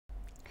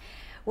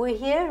We're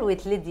here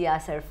with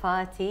Lydia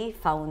Sarfati,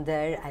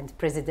 founder and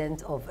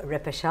president of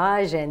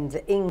Repechage, and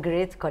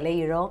Ingrid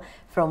Coleiro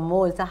from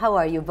Malta. How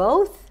are you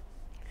both?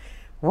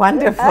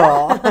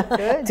 Wonderful.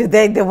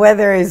 Today the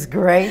weather is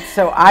great,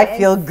 so I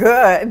feel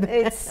good.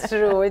 It's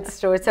true, it's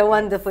true. It's a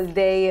wonderful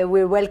day.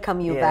 We welcome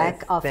you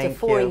back after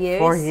 4 years.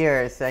 4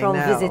 years, I know.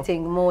 From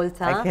visiting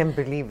Malta. I can't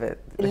believe it.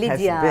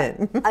 Lydia,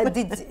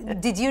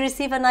 did you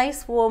receive a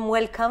nice warm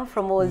welcome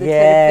from all the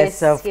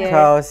therapists? Yes, of here?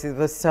 course. It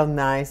was so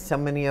nice. So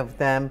many of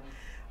them,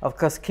 of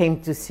course,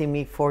 came to see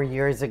me 4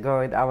 years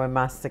ago at our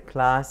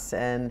masterclass,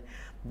 and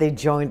they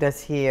joined us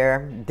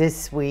here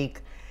this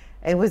week.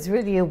 It was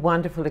really a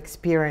wonderful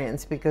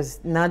experience because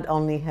not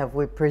only have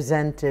we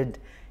presented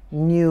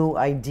new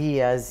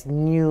ideas,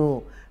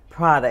 new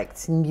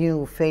products,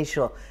 new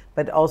facial,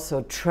 but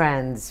also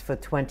trends for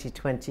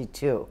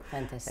 2022.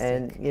 Fantastic.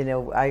 And you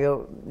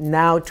know,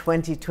 now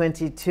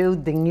 2022,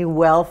 the new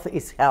wealth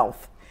is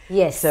health.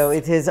 Yes. So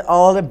it is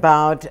all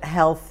about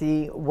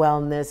healthy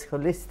wellness,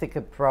 holistic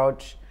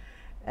approach,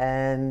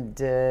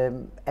 and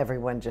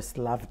everyone just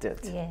loved it.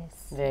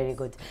 Yes, very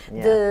good.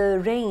 Yeah.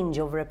 The range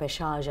of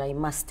Repechage, I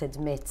must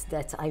admit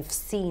that I've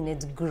seen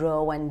it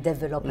grow and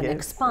develop and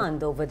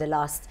expand over the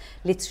last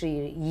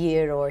literally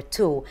year or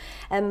two.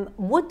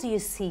 What do you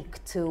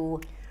seek to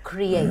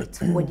create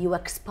when you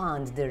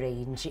expand the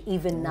range,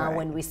 even now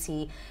when we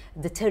see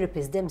the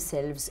therapists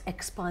themselves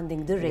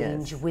expanding the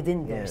range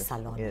within their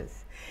salon?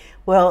 Yes.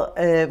 Well,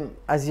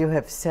 as you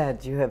have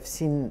said, you have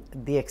seen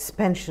the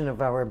expansion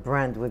of our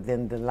brand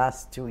within the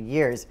last 2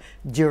 years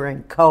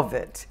during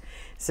COVID.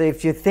 So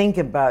if you think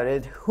about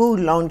it, who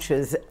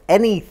launches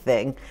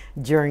anything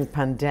during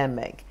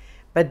pandemic?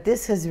 But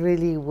this was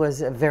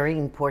a very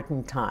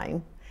important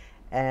time.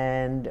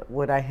 And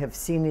what I have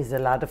seen is a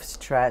lot of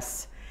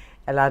stress,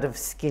 a lot of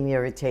skin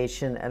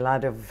irritation, a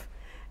lot of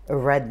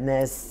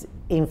redness,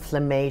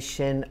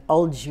 inflammation,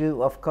 all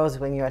due, of course,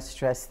 when you are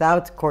stressed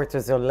out,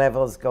 cortisol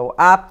levels go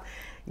up,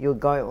 you're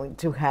going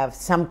to have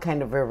some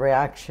kind of a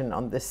reaction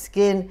on the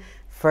skin.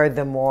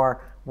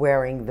 Furthermore,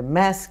 wearing the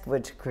mask,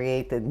 which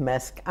created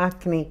mask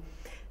acne.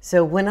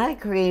 So when I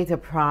create a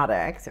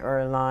product or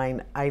a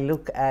line, I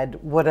look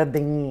at what are the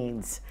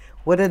needs?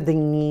 What are the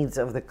needs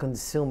of the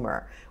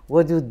consumer?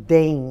 What do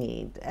they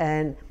need?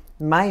 And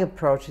my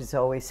approach is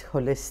always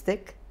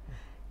holistic,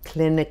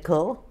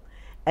 clinical,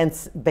 and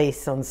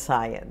based on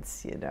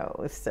science, you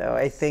know. So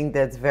I think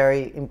that's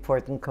very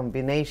important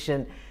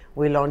combination.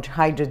 We launched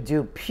Hydra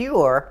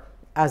Pure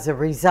as a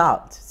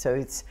result. So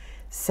it's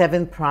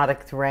 7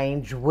 product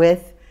range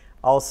with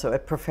also a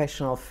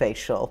professional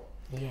facial.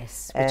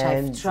 Yes, which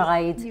I've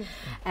tried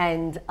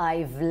and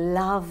I've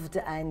loved,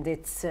 and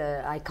it's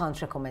I can't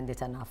recommend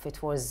it enough.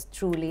 It was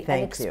truly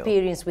an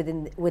experience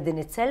within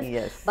itself.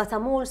 Yes. But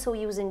I'm also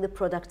using the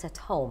product at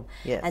home.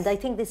 Yes. And I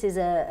think this is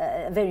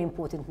a very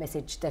important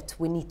message that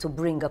we need to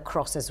bring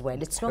across as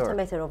well. It's not a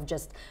matter of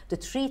just the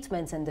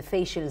treatments and the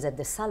facials at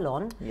the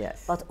salon,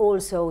 but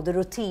also the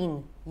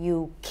routine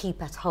you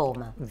keep at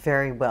home.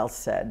 Very well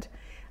said.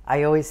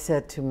 I always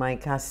said to my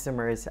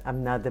customers,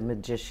 I'm not a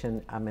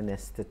magician, I'm an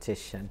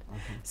esthetician.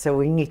 So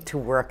we need to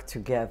work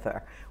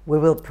together. We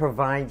will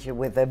provide you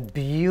with a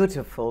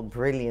beautiful,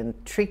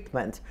 brilliant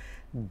treatment,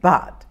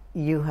 but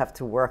you have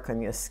to work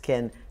on your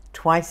skin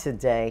twice a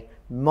day,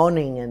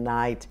 morning and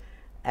night,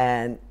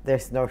 and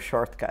there's no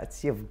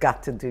shortcuts. You've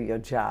got to do your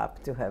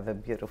job to have a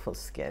beautiful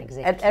skin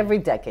at every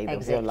decade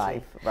of your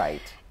life,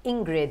 right?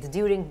 Ingrid,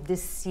 during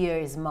this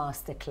year's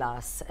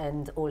masterclass,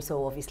 and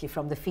also obviously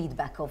from the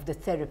feedback of the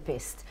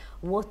therapist,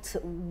 what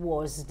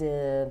was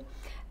the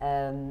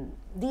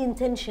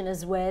intention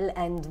as well,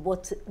 and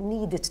what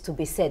needed to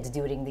be said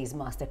during these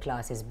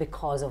masterclasses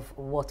because of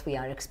what we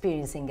are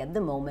experiencing at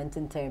the moment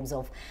in terms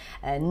of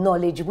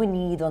knowledge we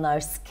need on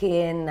our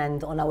skin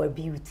and on our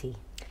beauty?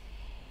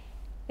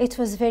 It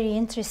was very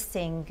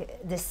interesting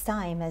this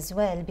time as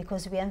well,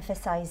 because we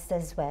emphasized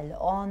as well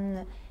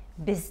on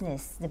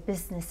business, the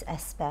business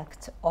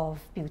aspect of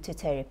beauty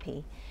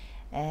therapy.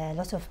 A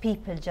lot of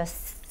people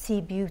just see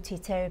beauty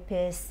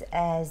therapists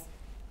as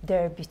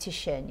their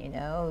beautician, you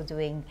know,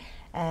 doing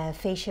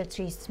facial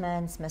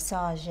treatments,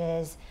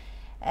 massages.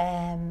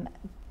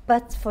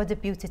 But for the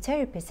beauty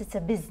therapist, it's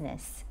a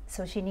business.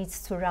 So she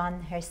needs to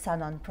run her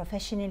salon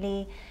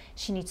professionally.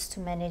 She needs to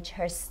manage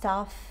her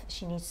staff.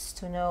 She needs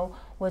to know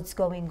what's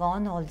going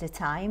on all the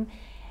time.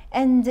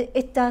 And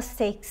it does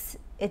take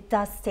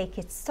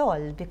its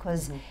toll,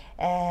 because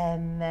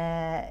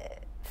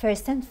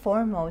first and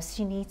foremost,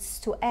 she needs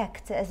to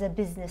act as a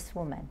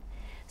businesswoman.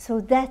 So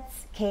that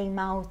came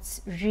out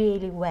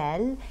really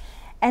well.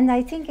 And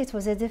I think it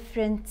was a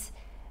different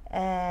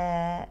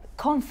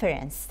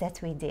conference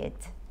that we did.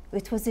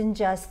 It wasn't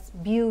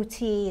just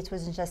beauty, it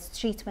wasn't just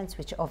treatments,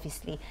 which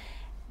obviously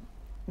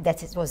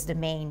was the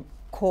main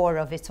core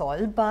of it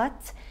all,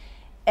 but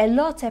a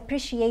lot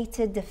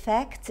appreciated the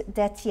fact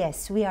that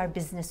yes, we are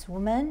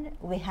businesswomen,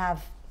 we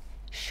have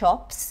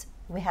shops,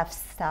 we have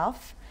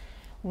staff,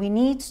 we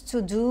need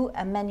to do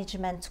a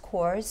management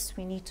course.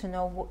 We need to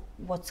know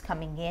what's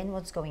coming in,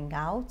 what's going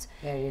out.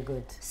 Very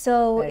good.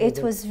 So Very it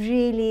good. was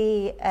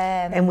really...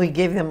 and we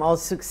gave them all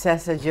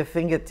Success at Your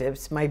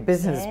Fingertips, my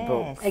business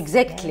book.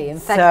 Exactly.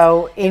 Yes.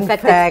 In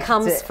fact, it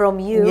comes from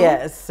you.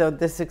 Yes, so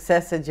the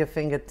Success at Your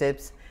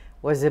Fingertips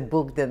was a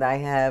book that I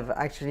have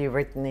actually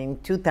written in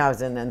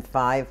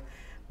 2005,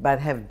 but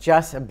have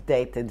just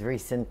updated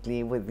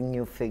recently with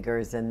new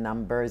figures and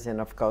numbers, and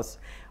of course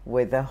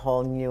with a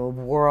whole new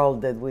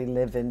world that we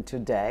live in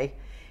today.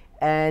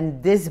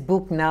 And this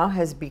book now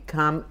has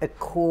become a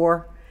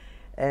core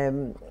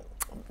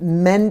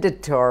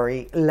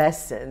mandatory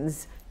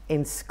lessons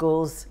in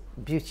schools,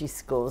 beauty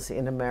schools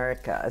in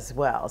America as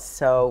well.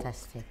 So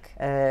Fantastic.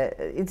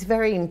 It's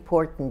very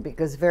important,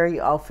 because very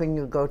often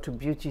you go to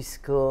beauty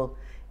school,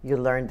 you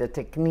learn the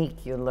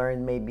technique, you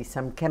learn maybe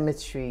some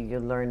chemistry, you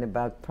learn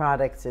about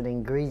products and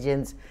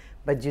ingredients,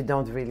 but you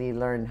don't really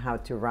learn how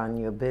to run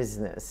your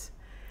business.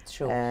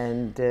 True.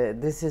 And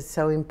this is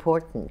so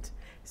important.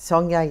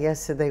 Sonia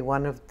yesterday,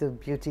 one of the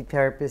beauty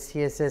therapists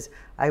here, says,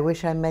 I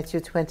wish I met you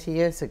 20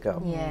 years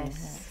ago.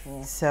 Yes.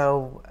 Yes.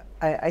 So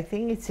I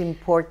think it's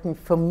important.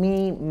 For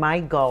me, my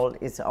goal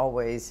is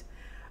always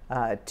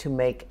to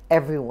make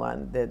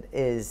everyone that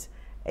is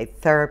a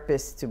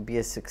therapist to be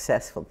a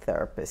successful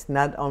therapist.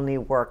 Not only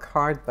work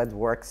hard, but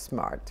work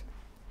smart.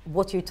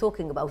 What you're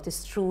talking about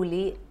is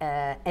truly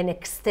an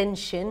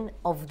extension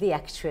of the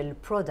actual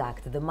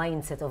product, the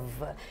mindset of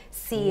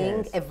seeing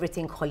Yes.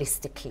 everything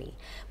holistically.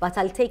 But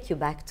I'll take you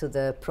back to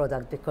the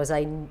product, because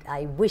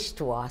I wish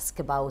to ask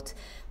about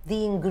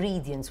the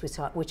ingredients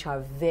which are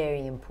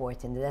very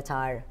important, that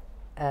are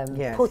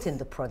Yes. put in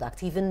the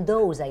product. Even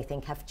those, I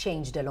think, have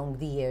changed along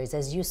the years,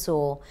 as you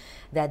saw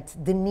that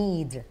the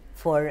need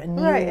for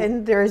new, Right,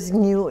 and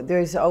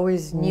there's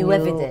always new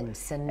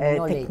evidence and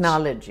knowledge.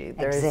 technology.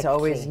 There is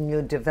always Exactly.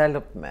 new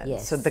development.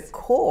 Yes. So the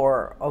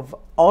core of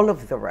all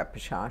of the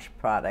Repechage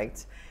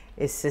products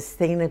is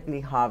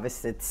sustainably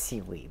harvested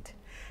seaweed.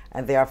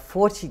 And there are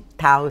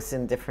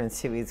 40,000 different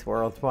seaweeds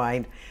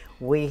worldwide.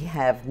 We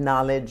have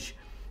knowledge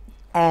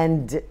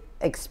and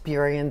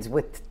experience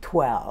with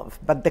 12,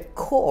 but the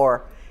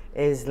core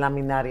is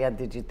Laminaria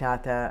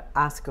digitata,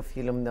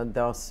 Ascophyllum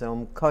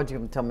nodosum,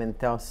 Codium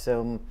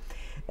tomentosum,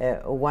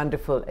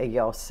 wonderful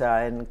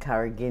Eosa and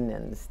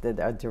carrageenans that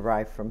are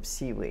derived from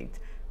seaweed,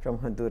 from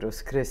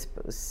Hodurus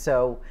crispus.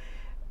 So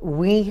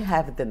we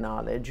have the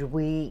knowledge,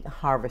 we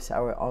harvest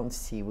our own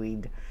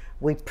seaweed,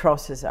 we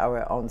process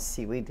our own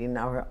seaweed in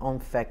our own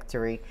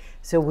factory.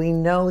 So we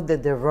know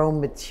that the raw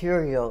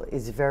material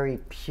is very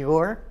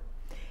pure,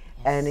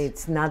 and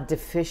it's not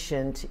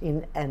deficient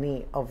in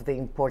any of the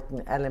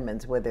important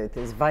elements, whether it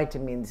is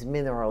vitamins,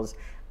 minerals,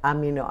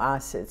 amino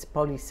acids,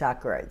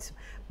 polysaccharides,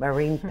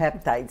 marine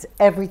peptides,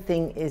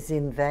 everything is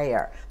in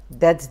there.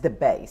 That's the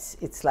base.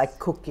 It's like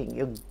cooking.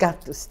 You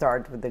got to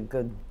start with a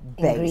good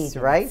base,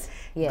 right?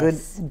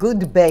 Yes.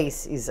 Good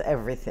base is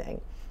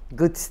everything.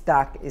 Good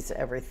stock is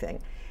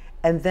everything.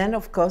 And then,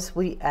 of course,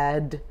 we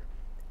add,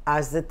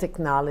 as the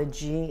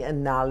technology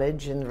and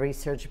knowledge and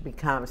research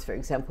becomes, for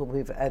example,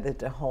 we've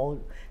added a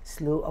whole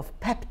slew of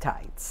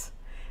peptides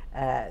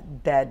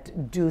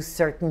that do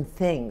certain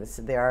things.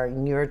 There are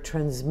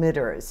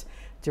neurotransmitters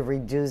to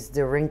reduce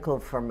the wrinkle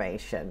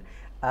formation,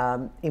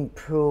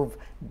 improve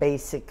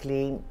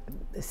basically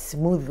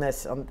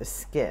smoothness on the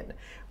skin.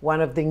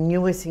 One of the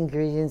newest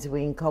ingredients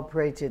we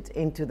incorporated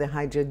into the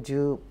Hydra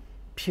Dew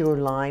Pure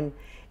line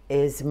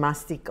is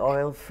mastic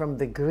oil from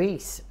the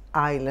Greece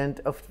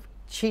island of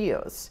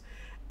Chios,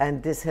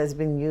 and this has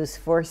been used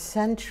for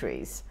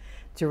centuries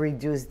to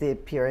reduce the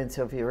appearance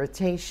of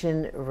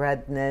irritation,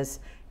 redness,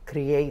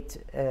 create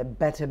a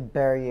better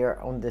barrier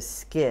on the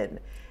skin.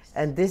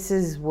 And this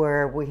is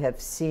where we have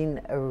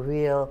seen a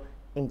real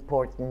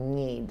important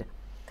need,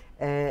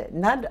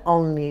 not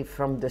only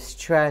from the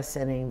stress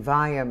and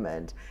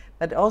environment,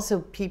 but also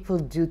people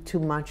do too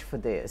much for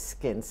their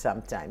skin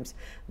sometimes.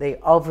 They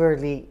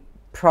overly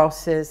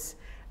process,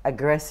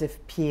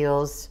 aggressive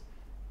peels,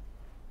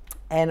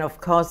 and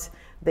of course,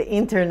 the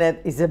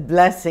internet is a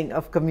blessing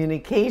of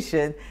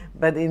communication,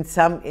 but in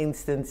some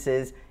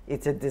instances,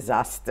 it's a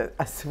disaster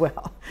as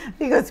well,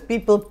 because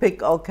people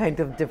pick all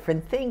kinds of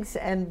different things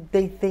and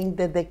they think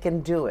that they can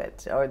do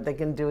it, or they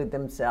can do it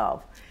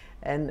themselves.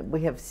 And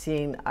we have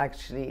seen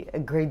actually a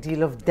great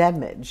deal of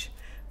damage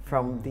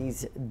from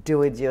these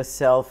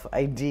do-it-yourself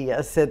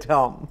ideas at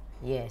home.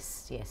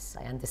 Yes, yes,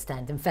 I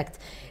understand. In fact,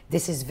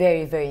 this is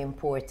very, very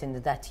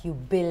important, that you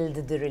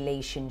build the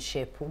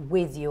relationship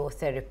with your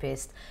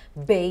therapist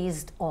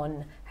based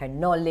on her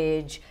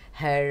knowledge,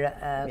 her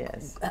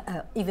Yes.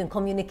 even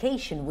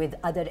communication with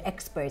other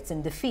experts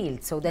in the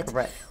field, so that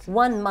Correct.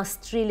 one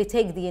must really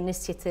take the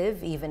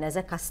initiative, even as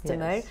a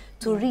customer, Yes.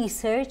 to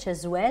research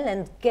as well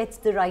and get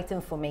the right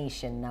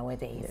information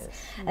nowadays.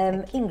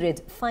 Yes.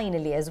 Ingrid,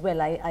 finally as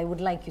well, I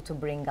would like you to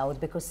bring out,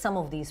 because some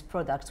of these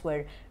products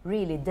were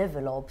really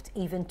developed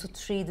even to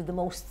treat the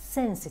most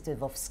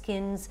sensitive of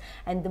skins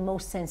and the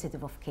most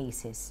sensitive of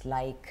cases,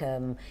 like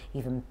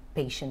even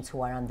patients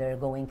who are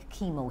undergoing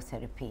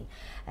chemotherapy.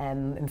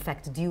 In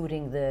fact,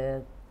 during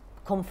the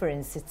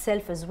conference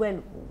itself as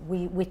well,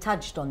 we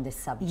touched on this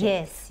subject.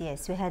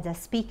 Yes, we had a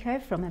speaker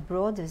from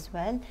abroad as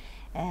well,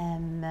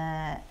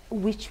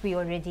 which we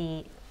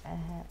already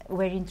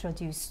were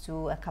introduced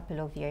to a couple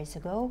of years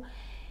ago,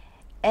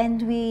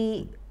 and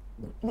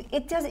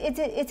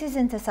it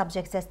isn't a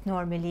subject that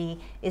normally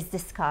is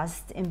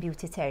discussed in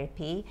beauty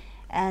therapy,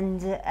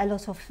 and a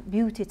lot of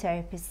beauty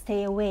therapists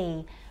stay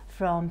away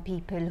from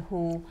people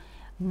who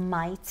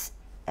might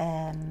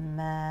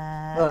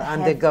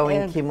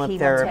undergoing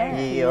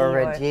chemotherapy or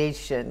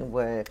radiation,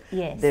 where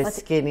the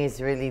skin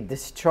is really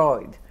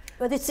destroyed.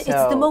 But it's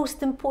the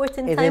most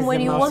important time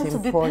when you want to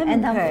be pampered.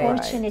 And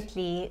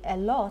unfortunately, a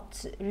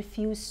lot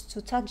refuse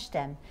to touch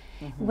them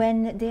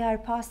when they are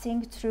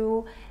passing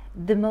through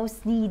the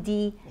most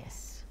needy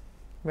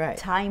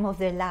time of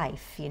their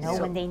life, you know,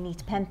 when they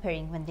need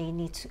pampering, when they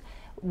need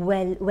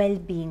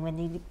well-being, when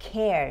they need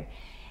care.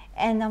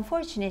 And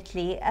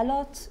unfortunately, a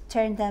lot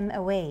turn them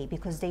away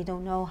because they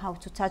don't know how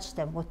to touch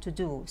them, what to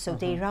do. So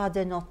they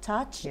rather not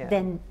touch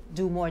than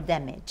do more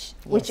damage,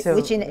 which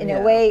in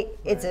a way,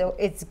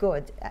 it's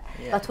good.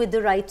 But with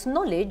the right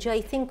knowledge,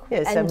 I think,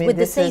 and I mean, with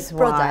the safe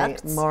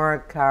products. Why Maura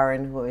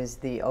Karen, who is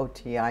the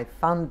OTI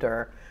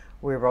founder,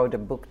 we wrote a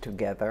book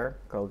together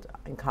called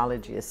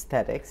Oncology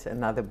Aesthetics,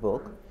 another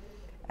book.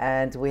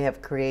 And we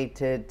have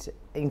created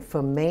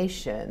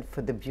information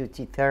for the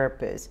beauty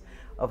therapists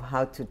of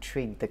how to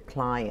treat the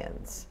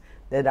clients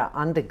that are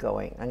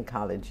undergoing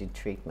oncology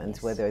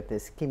treatments, whether it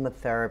is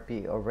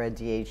chemotherapy or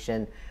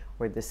radiation,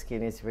 where the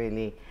skin is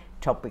really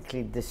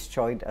topically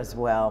destroyed as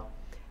well.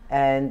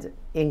 And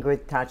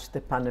Ingrid touched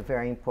upon a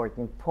very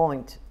important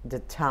point, the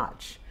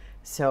touch.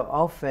 So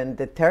often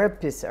the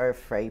therapists are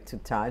afraid to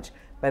touch,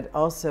 but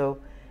also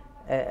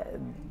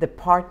the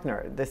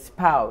partner, the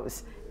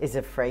spouse, is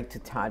afraid to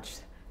touch.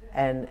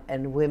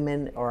 And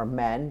women or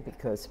men,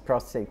 because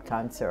prostate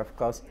cancer, of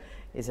course,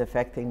 is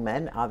affecting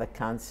men, other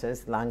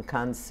cancers, lung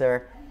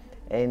cancer.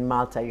 In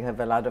Malta, you have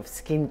a lot of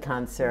skin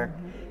cancer.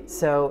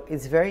 So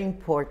it's very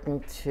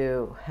important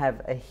to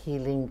have a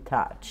healing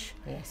touch.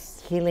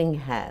 Healing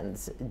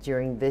hands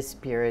during this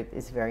period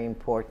is very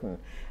important.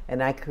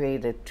 And I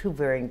created two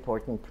very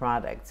important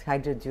products,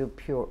 Hydrodew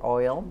Pure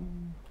Oil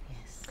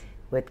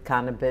with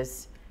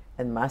cannabis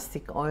and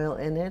mastic oil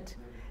in it,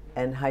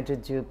 and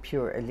Hydrodew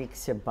Pure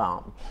Elixir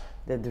Balm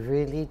that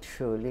really,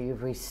 truly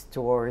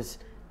restores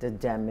the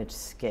damaged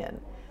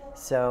skin.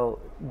 So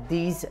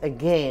these,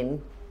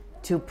 again,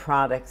 two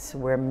products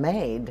were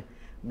made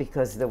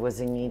because there was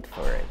a need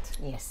for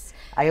it.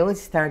 I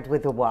always start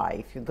with a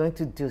why. If you're going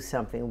to do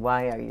something,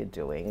 why are you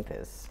doing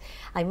this?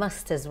 I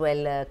must as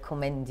well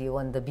commend you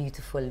on the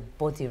beautiful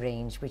body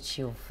range which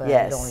you've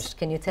launched.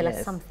 Can you tell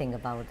us something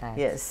about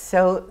that?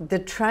 So the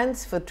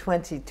trends for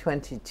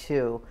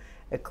 2022,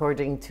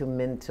 according to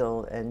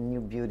Mintel and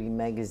New Beauty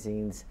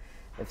magazines,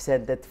 have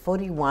said that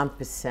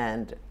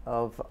 41%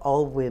 of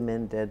all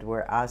women that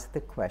were asked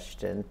the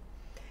question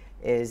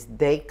is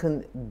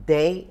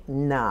they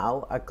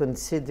now are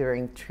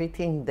considering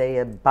treating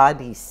their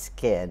body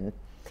skin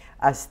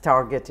as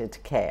targeted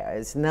care.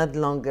 It's not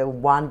longer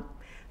one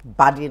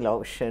body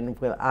lotion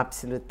will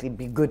absolutely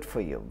be good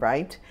for you,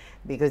 right?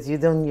 Because you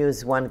don't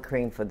use one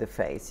cream for the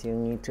face. You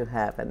need to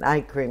have an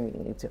eye cream.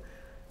 You need to.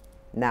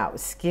 Now,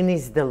 skin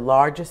is the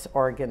largest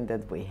organ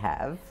that we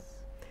have.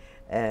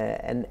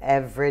 An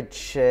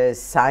average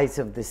size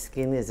of the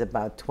skin is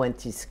about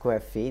 20 square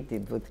feet.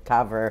 It would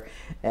cover,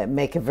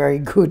 make a very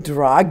good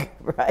rug,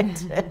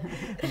 right?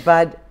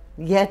 But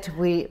yet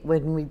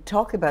when we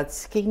talk about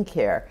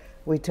skincare,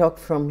 we talk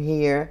from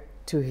here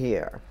to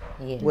here.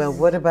 Well,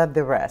 what about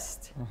the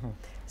rest?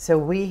 So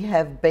we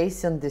have,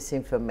 based on this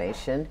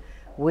information,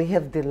 we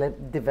have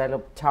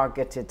developed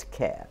targeted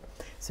care.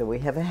 So we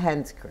have a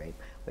hand cream,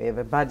 we have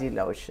a body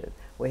lotion,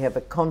 we have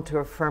a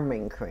contour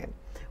firming cream.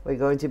 We're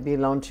going to be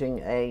launching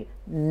a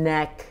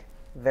neck,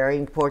 very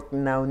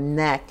important now,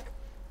 neck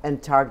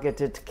and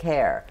targeted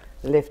care,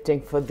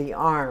 lifting for the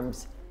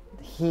arms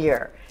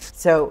here.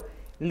 So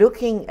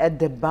looking at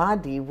the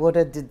body, what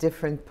are the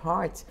different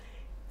parts?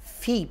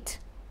 Feet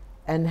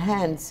and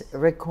hands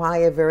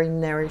require very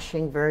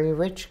nourishing, very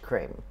rich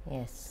cream.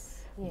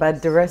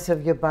 But the rest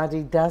of your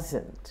body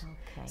doesn't.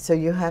 So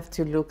you have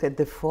to look at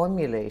the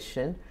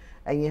formulation,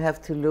 and you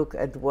have to look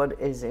at what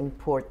is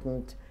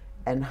important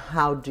and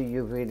how do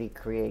you really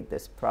create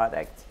this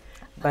product.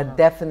 But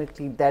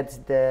definitely that's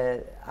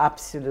the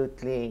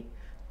absolutely,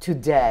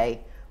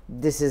 today,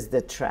 this is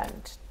the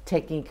trend.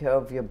 Taking care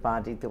of your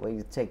body the way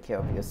you take care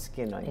of your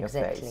skin on your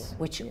face.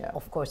 Which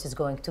of course is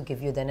going to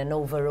give you then an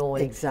overall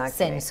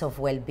sense of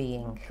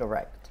well-being.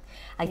 Correct.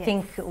 I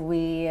think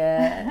we,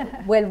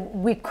 well,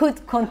 we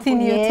could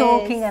continue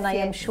talking, and I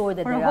am sure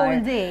that for there a whole are,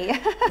 day.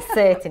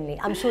 certainly,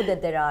 I'm sure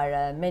that there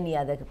are many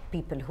other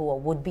people who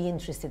would be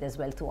interested as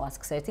well to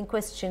ask certain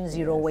questions.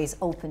 You're always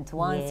open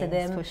to answer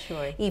them. For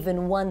sure.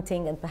 Even one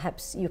thing, and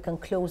perhaps you can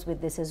close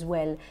with this as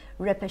well,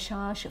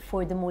 repechage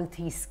for the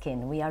Maltese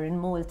skin. We are in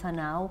Malta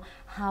now.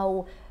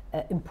 How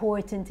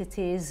important it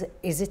is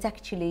it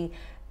actually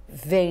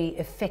very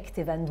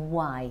effective, and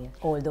why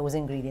all those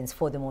ingredients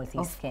for the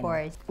Maltese skin? Of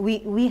course.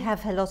 We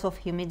have a lot of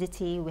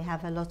humidity, we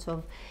have a lot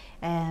of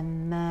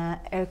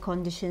air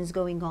conditions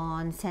going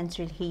on,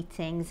 central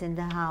heatings in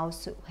the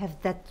house.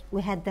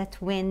 We had that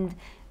wind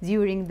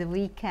during the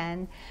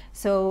weekend,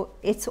 so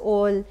it's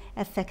all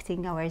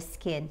affecting our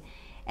skin.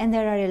 And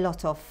there are a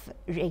lot of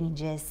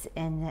ranges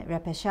in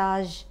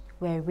repechage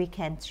where we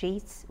can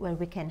treat, where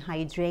we can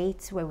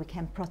hydrate, where we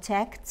can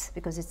protect,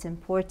 because it's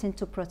important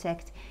to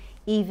protect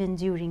even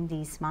during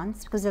these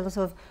months, because a lot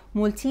of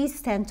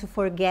Maltese tend to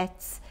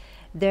forget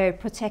their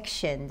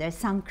protection, their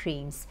sun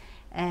creams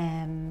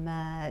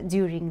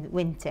during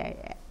winter,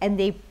 and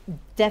they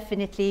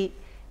definitely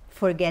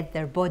forget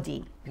their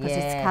body because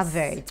it's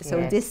covered.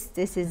 So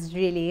this is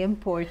really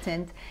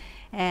important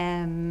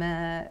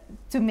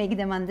to make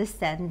them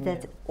understand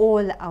that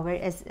all our,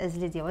 as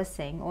Lydia was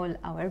saying, all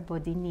our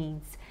body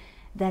needs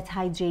that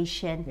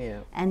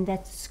hydration and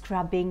that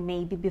scrubbing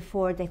maybe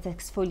before that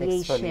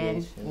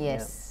exfoliation.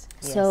 Yes.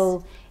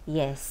 So,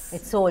 yes.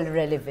 It's all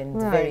relevant,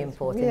 very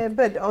important. Yeah,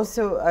 but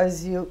also,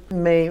 as you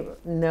may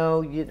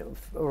know,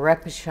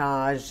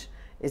 repechage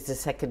is a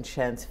second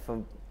chance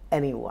for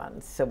anyone.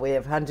 So we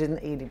have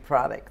 180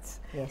 products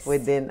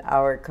within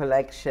our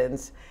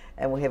collections,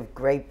 and we have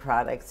great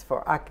products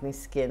for acne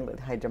skin with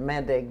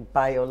Hydromatic,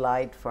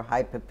 BioLite for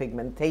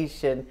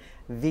hyperpigmentation,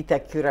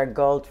 VitaCura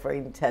Gold for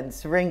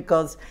intense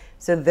wrinkles.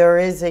 So there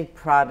is a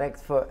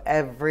product for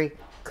every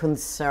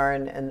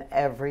concern and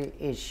every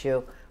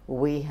issue.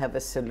 We have a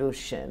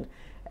solution,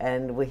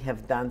 and we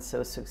have done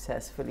so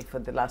successfully for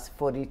the last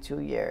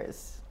 42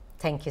 years.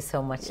 Thank you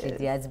so much,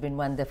 Lydia. It's been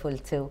wonderful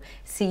to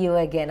see you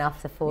again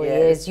after 4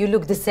 years. You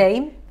look the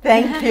same.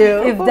 Thank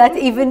you. If that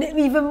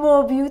even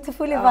more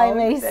beautiful, if I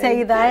may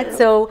say that.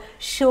 So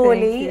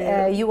surely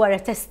you are a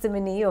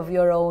testimony of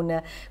your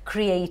own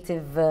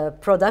creative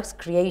products,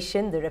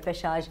 creation, the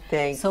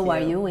repechage. So are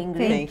you,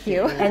 Ingrid. Thank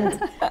you.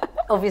 And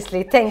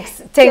obviously,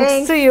 thanks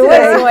to you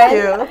as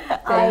well.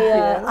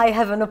 I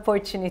have an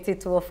opportunity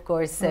to, of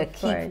course,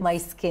 keep my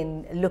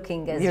skin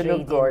looking as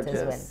radiant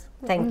as well.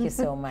 Thank you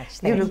so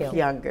much. You look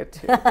younger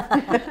too.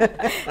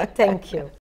 Thank you.